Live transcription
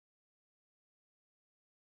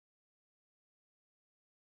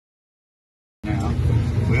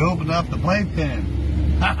opened up the playpen.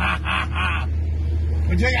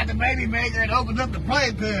 We took out the baby maker and opened up the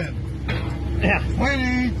playpen. Yeah.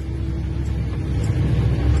 Winnie.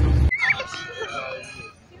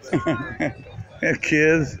 Yeah,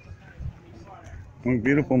 kids. One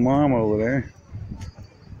beautiful mom over there.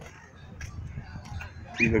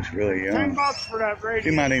 She looks really young. $10 for that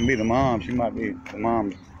radio. She might even be the mom. She might be the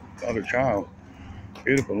mom's other child.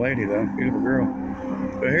 Beautiful lady, though. Beautiful girl.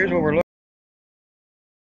 So here's what we're looking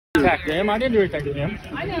To him. I didn't do anything to him.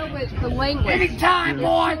 I know, but the language. Anytime,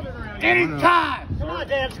 boy! Anytime! Come on,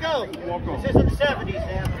 Dad, let's go. This is in the 70s,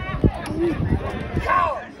 Dad.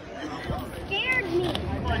 Coward! Scared me.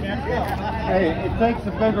 Come on, Dad, let's go. Hey, it takes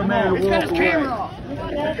a bigger man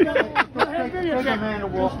to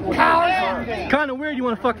walk away. Coward! Kind of weird you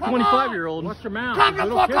want to fuck a 25-year-old. What's your mouth? Come the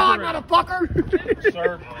fuck on, motherfucker!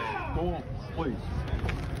 Sir, go on, please.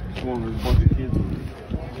 Go on, there's a bunch of kids in here.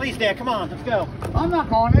 Please, Dad, come on, let's go. I'm not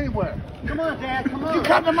going anywhere. Come on, Dad, come on. You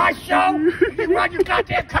come to my show? You run your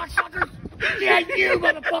goddamn cocksuckers? Yeah, you,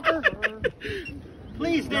 motherfucker!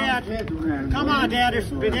 Please, Dad. Come on, Dad.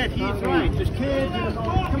 He's right. There's kids.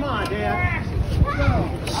 Come on, Dad.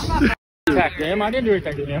 Attack him. I didn't do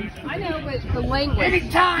anything to him. I know, but the language.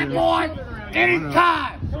 Anytime, boy!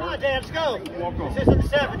 Anytime! Come on, Dad. Let's go. This is in the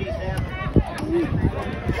 70s, Dad.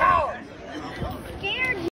 Coward!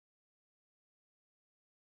 Scared me.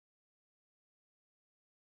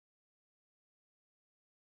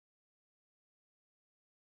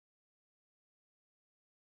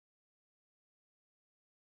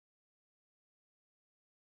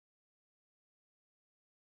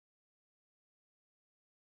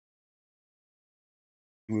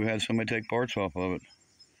 We've had somebody take parts off of it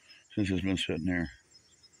since it's been sitting there.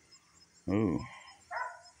 Oh.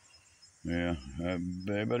 Yeah,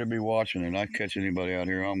 they better be watching it. I catch anybody out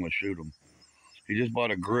here, I'm going to shoot them. He just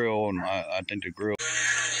bought a grill, and I think the grill... Is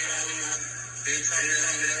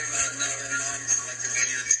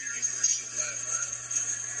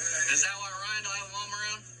that why Ryan don't have a mom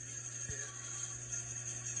around?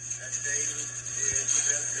 That's David. Yeah, you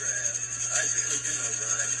bet your ass. I really do know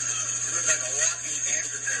Ryan. You look like a walking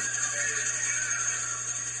cancer patient, baby.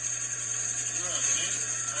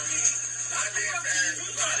 I mean, not being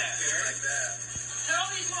embarrassed about it like that. Tell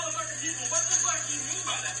these motherfucking people, what the fuck do you mean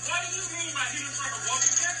by that? What do you mean by he looks like a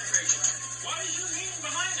walking cancer patient? What is your meaning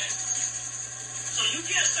behind that? So you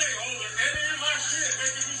can't say, oh, they're editing my shit,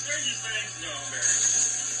 making me say these things. No, Barry.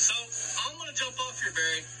 So, I'm gonna jump off here,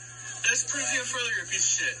 Barry. Let's prove you further, you're a piece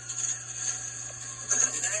of shit.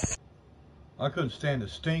 I couldn't stand the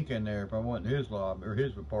stink in there if I went in his lobby or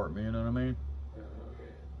his apartment, you know what I mean?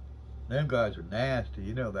 Them guys are nasty,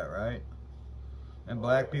 you know that, right? And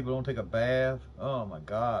black people don't take a bath. Oh my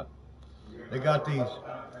God. They got these,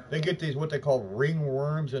 they get these what they call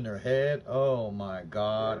ringworms in their head. Oh my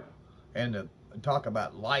God. And the, talk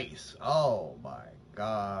about lice. Oh my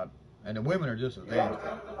God. And the women are just as nasty.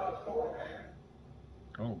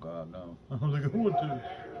 Oh God, no. I was like, who would do?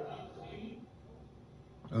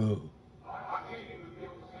 Oh.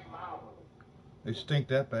 They stink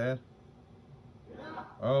that bad.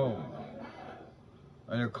 Oh.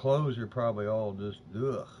 And their clothes are probably all just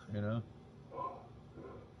ugh, you know.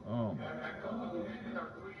 Oh my God.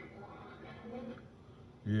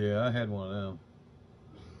 Yeah, I had one of them.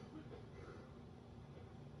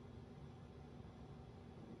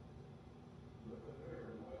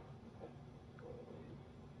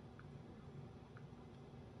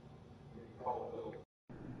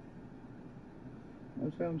 I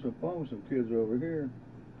was having some fun with some kids over here.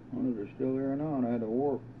 I don't know if they're still there or not. I had to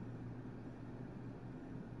warp.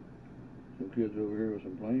 Some kids over here with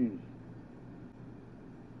some planes.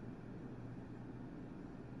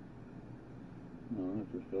 No,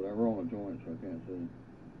 they're still there. We're on a joint, so I can't see.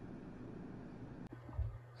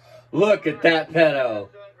 Look at that pedo.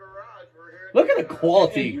 Look at the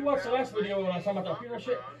quality. If you watched the last video when I was talking about that funeral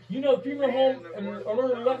shit, you know the funeral home, in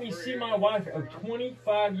order to let me see my wife of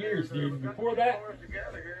 25 years, dude, before that,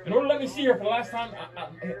 in order to let me see her for the last time,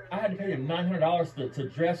 I had to pay him $900 to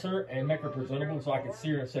dress her and make her presentable so I could see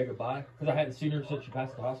her and say goodbye, because I hadn't seen her since she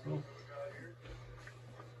passed the hospital.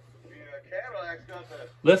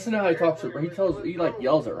 Listen to how he talks. He like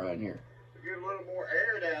yells at Ryan here.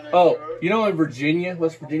 Oh, you know in Virginia,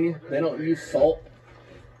 West Virginia, they don't use salt.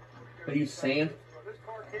 They use sand. This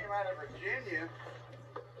car came out of Virginia.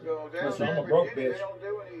 So Listen, I'm a broke bitch. They don't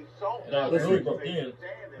do any salt. And I was really broke in.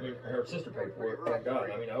 I mean, her sister paid for it. Thank God.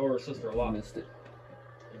 I mean, I owe her sister a lot. You missed it.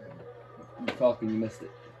 You're talking, you missed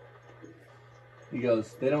it. He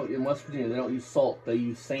goes, they don't, in West Virginia, they don't use salt, they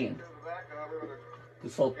use sand. To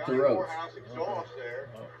salt the roads.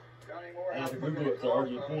 I have to Google it to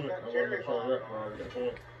argue the point. I want to make sure I was right for arguing the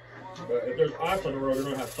point. But if there's ice on the road, they're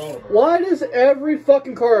gonna have salt on the road. Why does every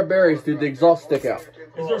fucking car at Barry's do the exhaust stick out?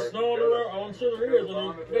 Is there snow on the road? Oh, I'm sure there is. I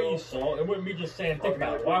mean, they use salt. It wouldn't be just sand. Think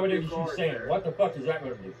about it. Why would they just use sand? What the fuck is that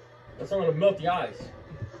going to do? That's not going to melt the ice.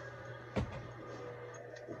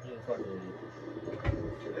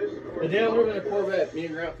 But yeah, we were in a Corvette. Me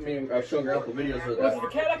and I was showing Grandpa videos of Was it that. the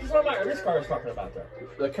Cadillac or something? Or this car is talking about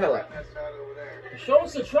that? The Cadillac. Show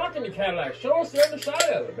us the truck in the Cadillac. Show us the other side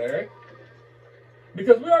of it, Barry.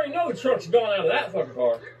 Because we already know the truck's gone out of that fucking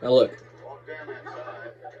car. Now look.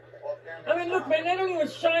 I mean, look, man, they don't even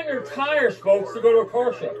shine their tires, folks, to go to a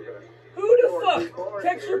car show. Who the fuck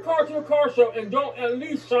takes your car to a car show and don't at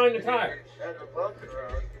least shine the tires?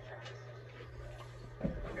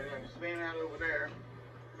 And then spin out over there.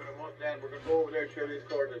 We're gonna go over there, show these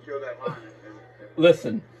cars and show that line.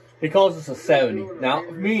 Listen, he calls us a 70. Now,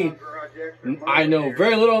 me, I know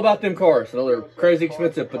very little about them cars. I know they're crazy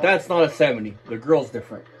expensive, but that's not a 70. The girl's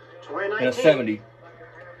different. And a 70.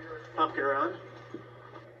 Pumpkin around.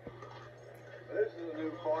 This is a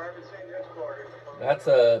new car. I haven't seen this car. That's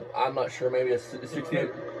a, I'm not sure, maybe a 68.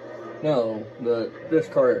 No, this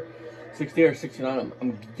car, 68 or 69,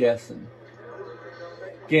 I'm guessing.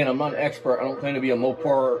 Again, I'm not an expert. I don't claim to be a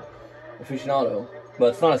Mopar aficionado,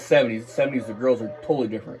 but it's not a 70s. 70s, the girls are totally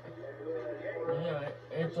different. Yeah,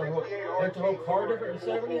 ain't the whole car different in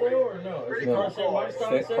 70 though, or no? Is the car same body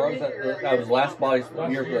style in 70? Cars that was last body's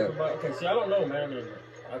Last years year, ago. okay, see, I don't know, man. I mean,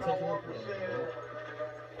 I'll take you up.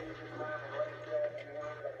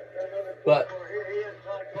 But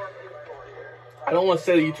I don't want to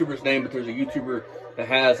say the YouTuber's name, but there's a YouTuber that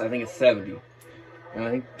has, I think it's 70.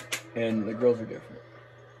 And the girls are different.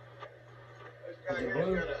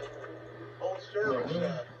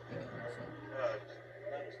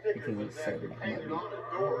 Because it's 70.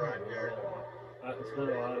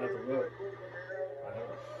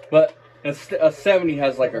 But a 70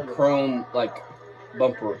 has like a chrome like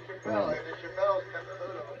bumper around it.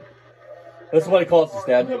 That's what he calls his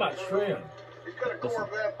dad. Talking about trim. He's got a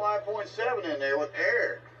Corvette 5.7 in there with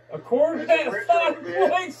air. A Corvette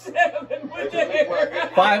 5.7 with air.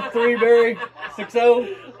 5.3 Barry,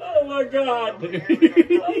 6.0. Oh my God.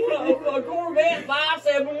 A Corvette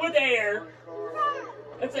 5.7 with air.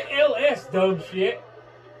 That's an LS, dumb shit.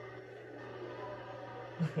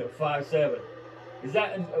 5.7. Is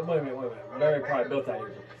that? Wait a minute. Barry probably built that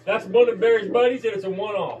engine. That's one of Barry's buddies, and it's a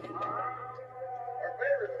one-off.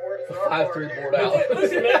 5.3 bored out.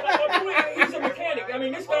 Listen, man, he's a mechanic. I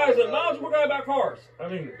mean, this guy's a knowledgeable guy about cars. I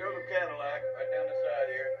mean, Go to Cadillac right down the side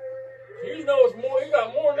here. he knows more. He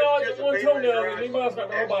got more knowledge than one toenail than anybody else got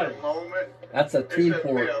in the whole body. That's a tune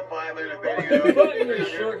port. Button your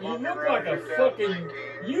shirt. You look like a fucking.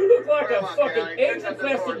 You look like a fucking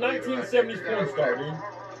AIDS-infested 1970s porn star, dude.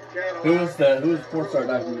 Who was the porn star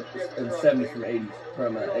back in the 70s from 80s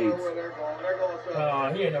from AIDS?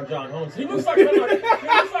 He ain't no John Holmes. He looks like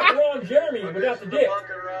Ron Jeremy without the dick.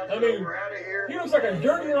 I mean, he looks like a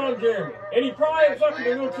dirty Ron Jeremy, and he probably fucking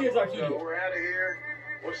with little kids like he did. We're out of here.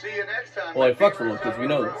 We'll see you next time. Well, he fucks with little kids. We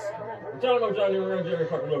know this. Which I don't know if Ron Jeremy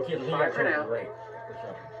fucking little kids. He got trouble for rape.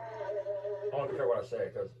 I don't care what I say,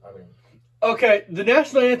 because I mean. Okay, the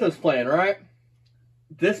national anthem's playing, right?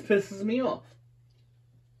 This pisses me off.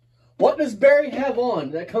 What does Barry have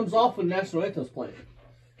on that comes off when the national anthem's playing?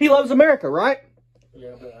 He loves America, right?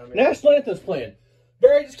 Yeah, but I mean. National anthem's playing.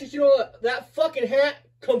 Barry, just because you know that fucking hat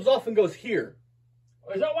comes off and goes here.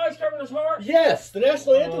 Is that why he's covering his heart? Yes, the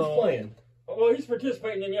national anthem's playing. Well, he's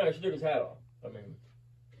participating, then yeah, he should take his hat off. I mean,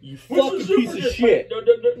 you fucking piece of shit.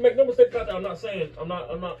 Make no mistake about that. I'm not saying I'm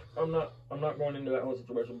not going into that whole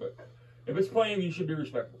situation, but if it's playing, you should be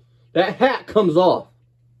respectful. That hat comes off,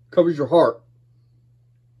 covers your heart.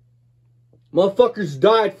 Motherfuckers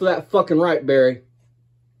died for that fucking right, Barry.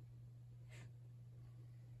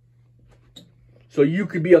 So you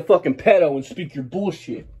could be a fucking pedo and speak your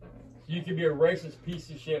bullshit. You could be a racist piece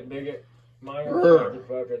of shit, bigot. My word, a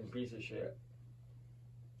fucking piece of shit.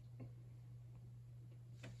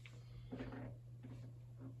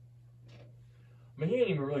 I mean, he ain't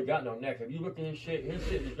even really got no neck. If you look at his shit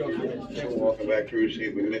just goes through his chest. Walking back through to see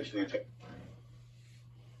if we can mention it.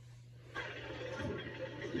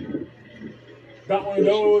 Got one of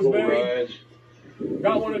those, Barry.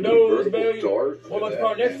 Got one of those, Barry. What about the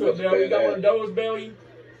car next to it, Barry? Got one of those, Barry.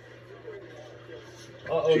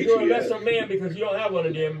 Uh-oh, you're a lesser man because you don't have one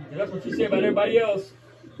of them. That's what you say about everybody else.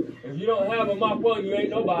 If you don't have a Mach 1, you ain't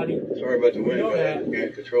nobody. Sorry about the wind, man.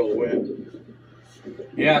 Can't control the wind.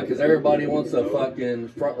 Yeah, because everybody wants a fucking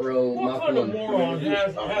front row What Mach kind 1. of moron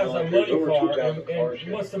has a money car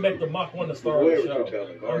and wants to make the Mach 1 the star of the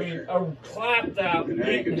show? I mean, a clapped out,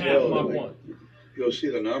 didn't have Mach 1. You'll see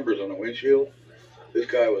the numbers on the windshield. This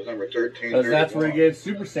guy was number 13. Because that's where he gave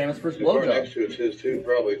Super Sam his first The car blowjob. next to it's his too,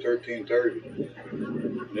 probably 1330.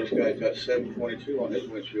 And this guy's got 722 on his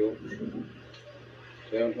windshield.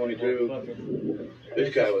 722.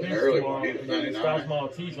 This guy was an early one. He was This guy's 99. Model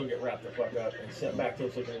T's gonna get wrapped the fuck up and sent back to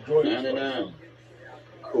us so they can enjoy it. 99.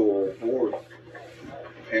 Cool Ford.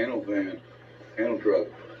 Panel van. Panel truck.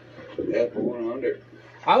 F100.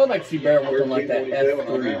 I would like to see Barrett work on like that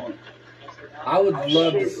 1347 on that F3. one. I would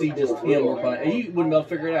love to see just him work on it. He wouldn't be able to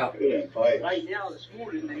figure it out. Good at fights.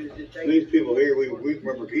 These people here, we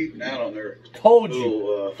remember eating out on their Told you.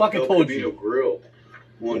 little Fucking El told Camino you. grill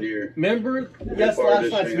one year. Remember? Yes, They fired last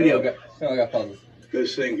this night's thing video. up. I got pauses.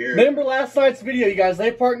 This thing here. Remember last night's video, you guys?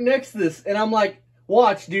 They parked next to this, and I'm like,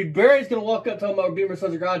 watch, dude. Barry's gonna walk up talking about Beamer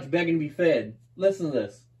Sons Garage begging to be fed. Listen to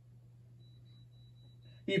this.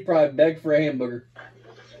 He probably begged for a hamburger.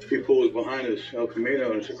 He pulls behind his El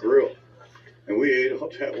Camino and it's a grill. And we ate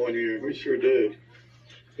off that one year. We sure did.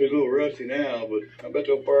 It's a little rusty now, but I bet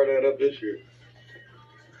they'll fire that up this year.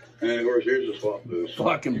 And of course, here's the swap booth.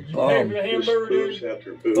 Fucking Hey, bum. for the Just hamburger, booths dude.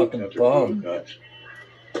 after booth Fucking after bum. booth nuts.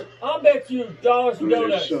 I'll bet you dollars to There's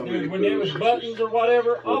donuts, so many dude. When there was booths. buttons or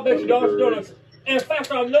whatever, I'll bet you dollars to donuts. And in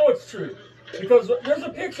fact, I know it's true. Because there's a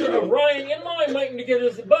picture of Ryan in line waiting to get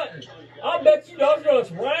his button. I'll bet you dollars to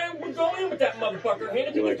donuts. Ryan would go in with that motherfucker, hand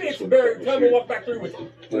it to the fix, and Barry come and walk back through with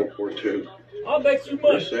it. 442. I'll bet you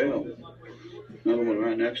For money. sale. Another one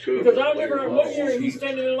right next to it. Because I remember one year he's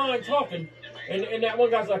standing in line talking, and that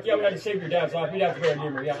one guy's like, yeah, we had to save your dad's life. We'd have to go and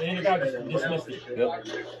do it. Yeah, and the guy just dismissed it. Yep.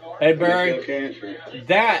 Hey, Barry, Cancer.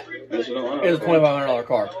 that That's an Ohio is a car. $2,500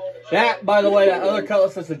 car. That, by the way, that other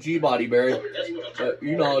Cutlass is a G-body, Barry.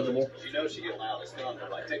 You're knowledgeable. You know she get loud as thunder.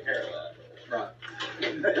 Like, take care of that. Right.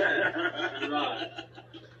 Right.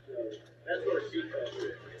 That's where she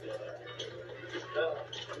comes.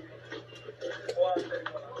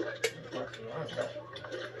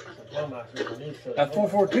 That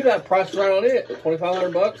 442, that price is right on it.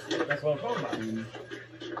 $2,500. That's what I'm talking about.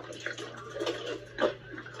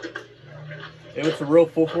 If it's a real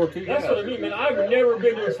 442, That's what I mean, man. I've never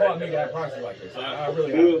been to a swap meet at prices like this. I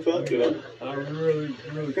really Who haven't. the fuck did? I really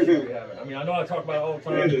truly haven't. I mean, I know I talk about it all the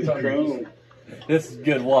time. It's chrome. This is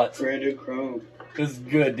good. What? Brand new chrome. This is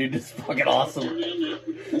good, dude. This is fucking awesome.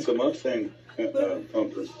 That's a Mustang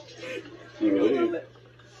bumper. I believe.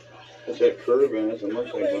 That's that curve and that's a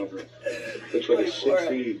Mustang bumper. Looks like a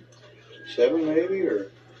 67 maybe,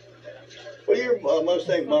 or what year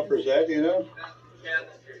Mustang bumper is that? Do you know?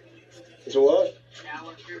 It's a what?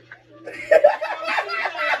 You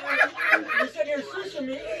said you're sushi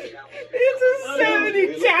me. It's a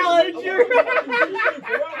 70 Challenger.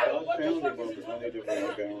 What the fuck is this? I need to find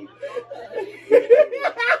that one.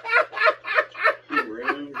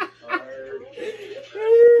 Rim, tires.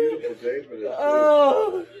 Beautiful day for this.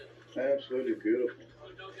 Oh. Absolutely beautiful.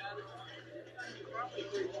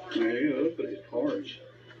 Man, you look at these cars.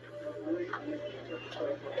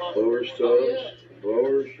 Blower stubs,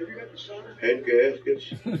 blowers, head gaskets,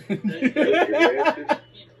 gaskets.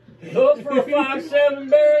 Those for a 5.7,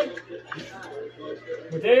 Barry?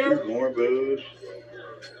 With air? More booze.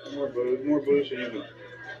 More booze than you can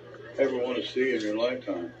ever want to see in your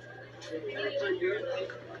lifetime.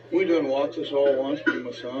 We done watched this all once, me and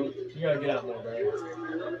my son. You gotta get out more, Barry.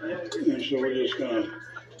 And so we're just gonna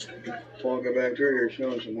walk it back through here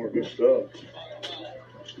showing some more good stuff.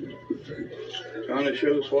 Trying to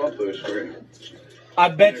show the swap booth for you. I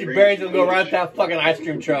bet you Barry's gonna go right at that fucking ice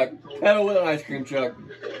cream truck. Pedal with an ice cream truck.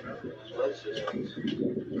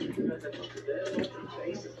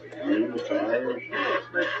 Rims, tires.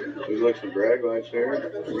 There's like some drag lights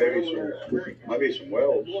there. Maybe some, might be some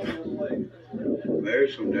welds.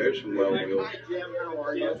 There's some weld wheels.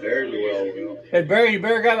 There's a weld wheel. Hey Barry, you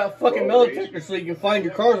better grab that fucking metal detector so you can find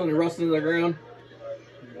your cars when they're rusting to the ground.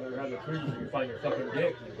 You better have the trees so you can find your fucking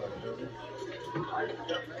dick.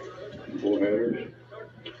 Full headers.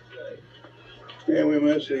 Yeah, we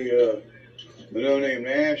missed the no-name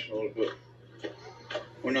nationals, but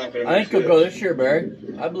we're not going to miss I think you'll go this. this year, Barry.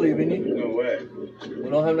 I believe in you. No way. We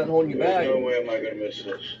don't have nothing holding you back. There's no way am I going to miss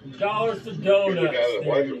this. Dollars to Here's donuts. the guy with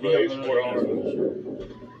wiper dude. blades, $4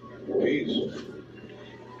 a piece.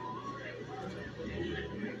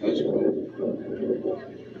 That's cool.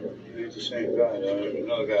 He's the same guy, though.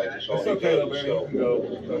 Another guy just all It's he okay though, does Barry. You himself. can go.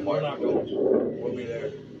 No We're not wiper blades. going. We'll be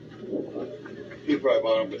there. He probably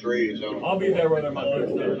bought them for $3. I don't know. I'll be there whether my book's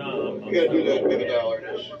done or not. You gotta do that, make $1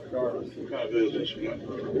 in this Regardless. kind of business, you know.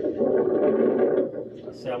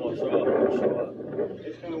 I say I'm gonna show up. I'm gonna show up.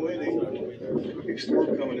 It's kind of windy. Big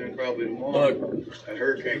storm coming in probably tomorrow. Look. And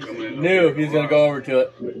hurricane coming in. Knew he was gonna go over to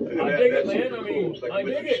it. Look at I that, dig it, that's man. super I cool. mean, It's like I a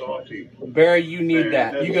dig Mr. it. Salty. Barry, you need Man,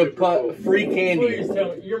 that. that's You could super cool. put free candy. Please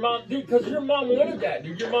tell me, your mom, dude, because your mom wanted that,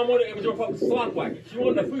 dude. Your mom wanted it was your fucking slop wagon. She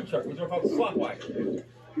wanted a food truck. It was your fucking slop wagon.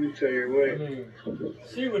 You tell your I way. mean,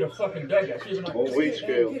 she would have fucking dug that. She'd been like, Old "Just weight get it,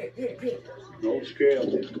 scale. man, get it. Old scale.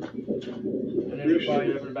 And then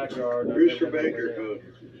everybody up in the backyard. Rooster Baker code.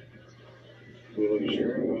 We'll look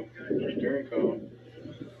at steering column.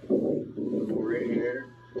 Little radiator.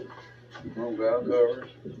 Little valve covers.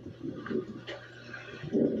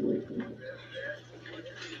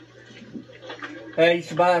 Hey, you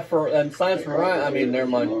should buy it for Science for Ryan. I mean, never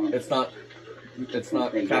mind. It's not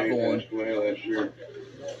Capital One. Way last year.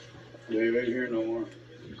 Dave ain't here no more.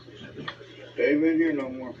 Dave ain't here no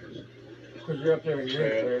more. Because you're up there in your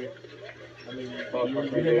area. I mean, you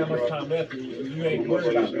ain't got much time left. You ain't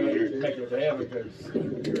worried about making it to heaven because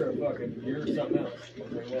you're something else. I'll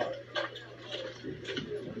tell you what.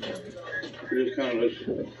 We're just kind of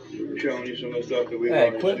showing you some of the stuff that we've Hey,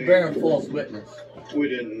 already quit seen. bearing false witness. We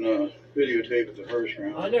didn't videotape it the first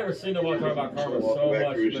round. I never seen nobody talk about karma so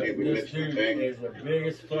much, but this dude is the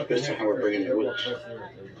biggest fucking This time we're bringing it with us.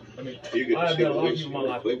 I mean, You get to I've see met a lot of police people in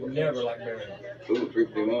my life who never like Barry. Ooh,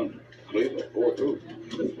 351. Cleveland,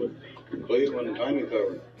 4-2. Cleveland and timing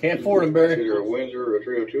cover. Can't afford him, Barry. Either a Windsor or a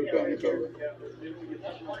 302 timing cover.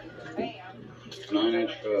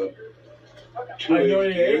 9-inch, I 2-inch know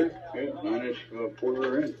he gear. Yeah, 9-inch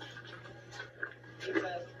quarter inch.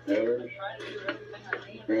 Headers.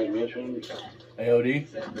 Transmission. AOD.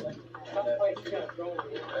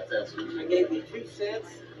 I gave you 2 cents,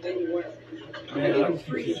 then you went. Man, I just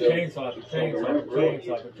use chainsaw after chainsaw after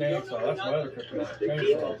chainsaw after chainsaw. That's my other kryptonite,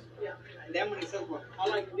 chainsaws. And then when he says, well, I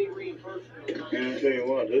like to be reimbursed. And I tell you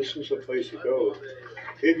what, this is a place to go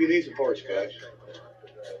if you need some parts, guys.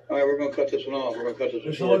 All right, we're gonna cut this one off. We're gonna cut this one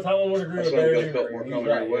It's the only short. time I want to agree with That's Barry. why I've got a couple more He's coming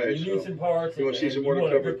right. your way, You need so some parts you wanna see and some you more to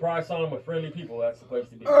want a cover? good price on them with friendly people. That's the place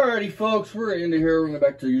to be. Alrighty, folks, we're into here. We're going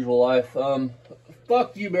back to the usual life.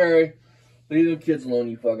 Fuck you, Barry. Leave the kids alone,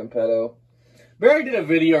 you fucking pedo. Barry did a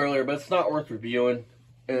video earlier, but it's not worth reviewing.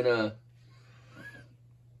 And,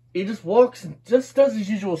 he just walks and just does his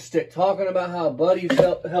usual stick, talking about how Buddy's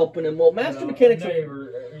helping him. Well, Master Mechanics...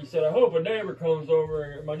 He said, I hope a neighbor comes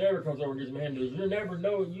over, my neighbor comes over and gives me a hand. Does your neighbor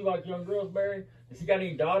know you like young girls, Barry? Has he got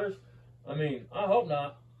any daughters? I mean, I hope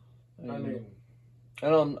not. I mean...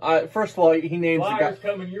 And first of all, he names the guy... Flyers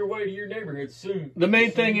coming your way to your neighborhood soon. The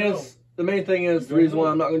main thing is, the reason why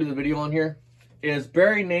I'm not going to do the video on here is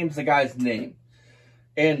Barry names the guy's name.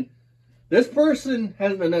 And this person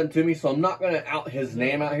hasn't done nothing to me, so I'm not going to out his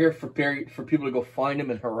name out here for people to go find him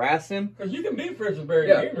and harass him. Because you can be friends with Barry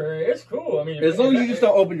Yeah. Gamer. It's cool. I mean, As long as you just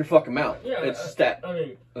don't open your fucking mouth. Yeah, It's just that. I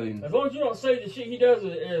mean, as long as you don't say the shit he does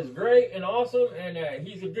is great and awesome, and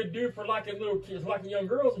he's a good dude for liking little kids, liking young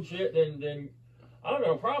girls and shit, then I don't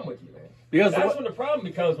have a problem with you, man. Because that's when the problem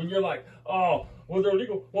becomes, when you're like, oh, well, they're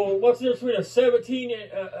legal. Well, what's the difference between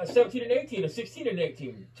a 17 and 18, a 16 and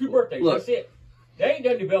 18? 2 birthdays, Look. that's it. They ain't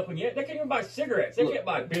done developing yet. They can't even buy cigarettes. They can't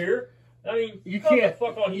buy beer. I mean, You come can't- the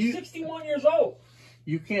fuck on. He's 61 years old.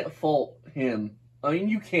 You can't fault him. I mean,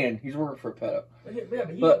 you can. He's working for a pedo. Yeah,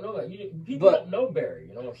 but you But- don't know that. People but- don't know Barry,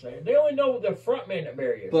 you know what I'm saying? They only know the front man that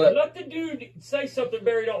Barry is. But- Let the dude say something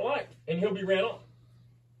Barry don't like, and he'll be ran off.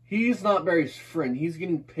 He's not Barry's friend. He's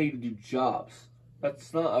getting paid to do jobs.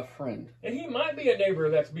 That's not a friend. And he might be a neighbor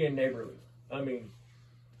that's being neighborly. I mean,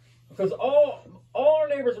 because all our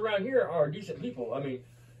neighbors around here are decent people. I mean,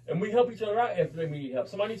 and we help each other out if they need help.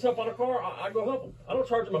 Somebody needs help on a car, I go help them. I don't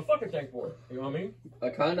charge them a fucking thing for it. You know what I mean? I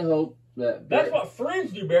kind of hope that That's what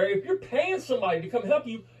friends do, Barry. If you're paying somebody to come help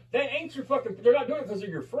you, that ain't your fucking... They're not doing it because they're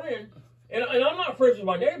your friend. And I'm not friends with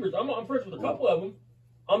my neighbors. I'm friends with a couple of them.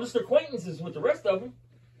 I'm just acquaintances with the rest of them.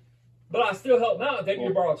 But I still help them out. If they need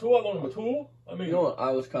to borrow a tool, I loan them a tool. I mean... You know what?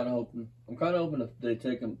 I was kind of hoping... I'm kind of hoping if they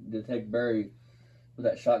take Barry with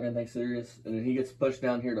that shotgun thing serious, and then he gets pushed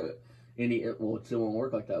down here to... Well, it still won't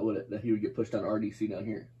work like that, would it? That he would get pushed down to RDC down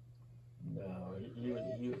here. No,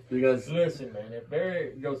 because listen, man. If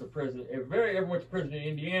Barry goes to prison, if Barry ever went to prison in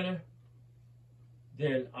Indiana,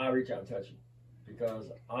 then I reach out and touch him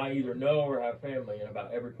because I either know or have family in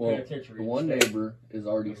about every penitentiary. The one neighbor is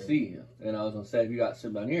RDC, and I was gonna say if you got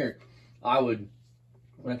sit down here, I would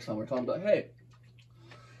next time we're talking about, hey,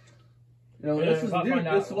 you know, this is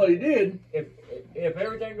what he did. If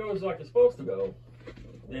everything goes like it's supposed to go,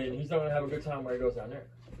 then he's not gonna have a good time where he goes down there.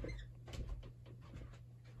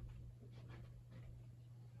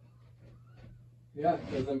 Yeah,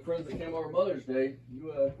 because them friends that came over Mother's Day,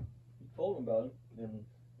 you told them about it, and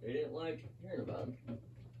they didn't like hearing about it.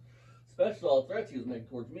 Especially all the threats he was making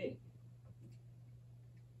towards me.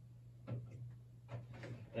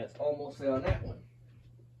 That's almost it on that one.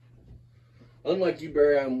 Unlike you,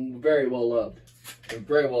 Barry, I'm very well loved and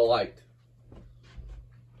very well liked.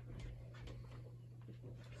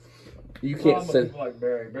 You can't say people like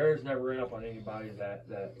Barry. Barry's never ran up on anybody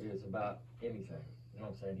that is about anything. You know what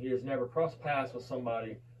I'm saying? He has never crossed paths with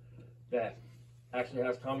somebody that actually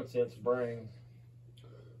has common sense, brains,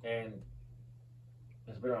 and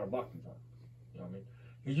has been on a bucket time. You know what I mean?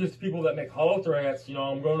 He's just people that make hollow threats. You know,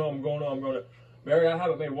 I'm going to. Barry, I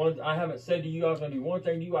haven't said to you I was going to do one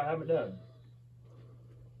thing to you I haven't done.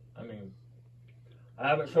 I mean, I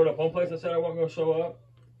haven't showed up one place I said I wasn't going to show up.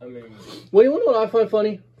 I mean, well, you want to know what I find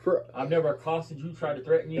funny? I've never accosted you, tried to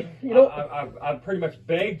threaten you. You know, I've pretty much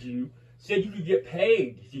begged you, said you could get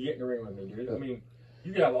paid to get in the ring with me, dude. I mean,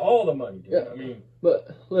 you could have all the money, dude. Yeah, I mean, but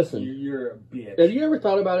listen, you're a bitch. Have you ever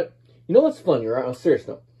thought about it? You know what's funny, right? On a serious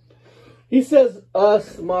note. He says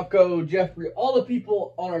us, Mako, Jeffrey, all the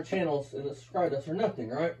people on our channels and that subscribe to us are nothing,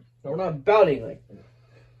 right? We're not about anything.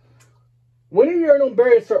 When are you ever known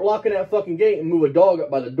Barry to start locking that fucking gate and move a dog up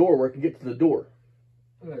by the door where it can get to the door?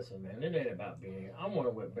 Listen, man, it ain't about being. I want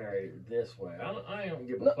to whip Barry this way. I don't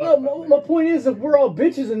give a fuck. No, my point is, if we're all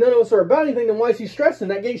bitches and none of us are about anything, then why is he stressing?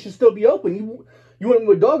 That gate should still be open. You wouldn't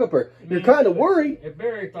move a dog up there. You're kind of worried. If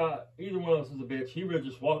Barry thought either one of us was a bitch, he would have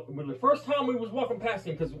just walked. When the first time we was walking past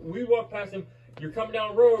him, because we walked past him, you're coming down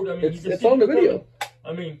the road. I mean, it's on the video.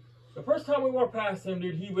 I mean, the first time we walked past him,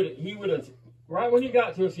 dude, he would have right when he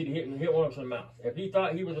got to us, he'd hit one of us in the mouth. If he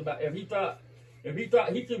thought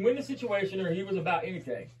he could win the situation or he was about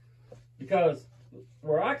anything. Because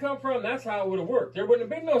where I come from, that's how it would have worked. There wouldn't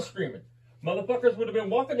have been no screaming. Motherfuckers would have been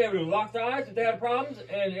walking, they would have locked eyes if they had problems,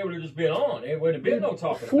 and it would have just been on. It would have been no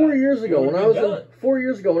talking. 4 years ago, when I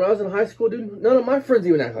was in high school, dude, none of my friends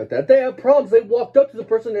even act like that. They had problems. They walked up to the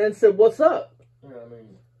person and said, "What's up?" Yeah, I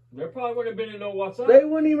mean, there probably wouldn't have been no "What's up." They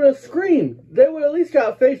wouldn't even have screamed. They would at least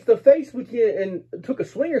got face to face with you and took a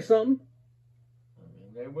swing or something. I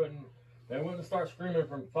mean, they wouldn't start screaming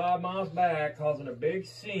from 5 miles back, causing a big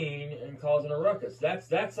scene and causing a ruckus. That's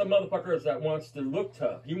a motherfucker that wants to look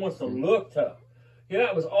tough. He wants to look tough. Yeah,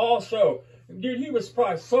 that was all show. Dude, he was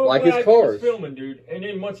probably so like glad his he cars. was filming, dude. And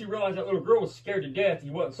then once he realized that little girl was scared to death, he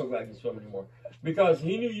wasn't so glad he was filming anymore. Because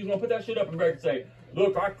he knew he was going to put that shit up and Barry could say,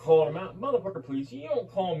 "Look, I called him out." Motherfucker, please, you don't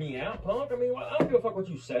call me out, punk. I mean, I don't give a fuck what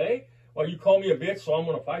you say. Well, you call me a bitch, so I'm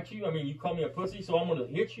going to fight you. I mean, you call me a pussy, so I'm going to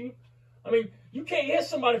hit you. I mean, you can't hit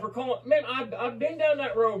somebody for calling. Man, I've been down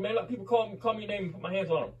that road, man. Like people call me a name and put my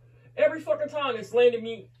hands on them. Every fucking time it's landed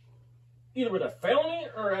me either with a felony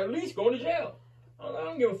or at least going to jail. I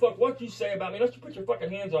don't give a fuck what you say about me. Unless you put your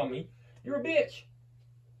fucking hands on me, you're a bitch.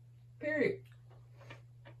 Period.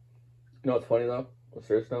 You know what's funny though? On a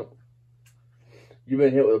serious note? You've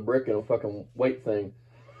been hit with a brick and a fucking weight thing,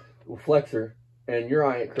 with flexor, and your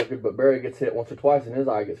eye ain't crooked, but Barry gets hit once or twice and his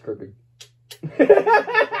eye gets crooked.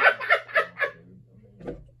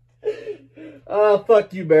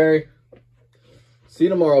 Fuck you, Barry. See you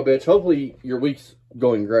tomorrow, bitch. Hopefully your week's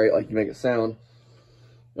going great, like you make it sound.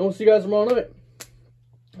 And we'll see you guys tomorrow night.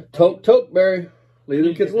 Toke, Barry. Leave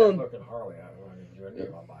the kids alone.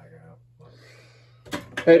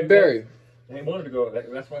 Hey, Barry. They wanted to go.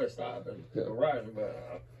 That's why they stopped. Go riding,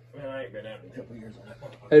 but man, I ain't been out in a couple of years on that.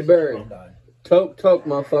 Hey, Barry. Toke,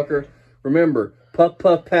 motherfucker. Remember,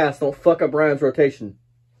 puff, pass. Don't fuck up Ryan's rotation.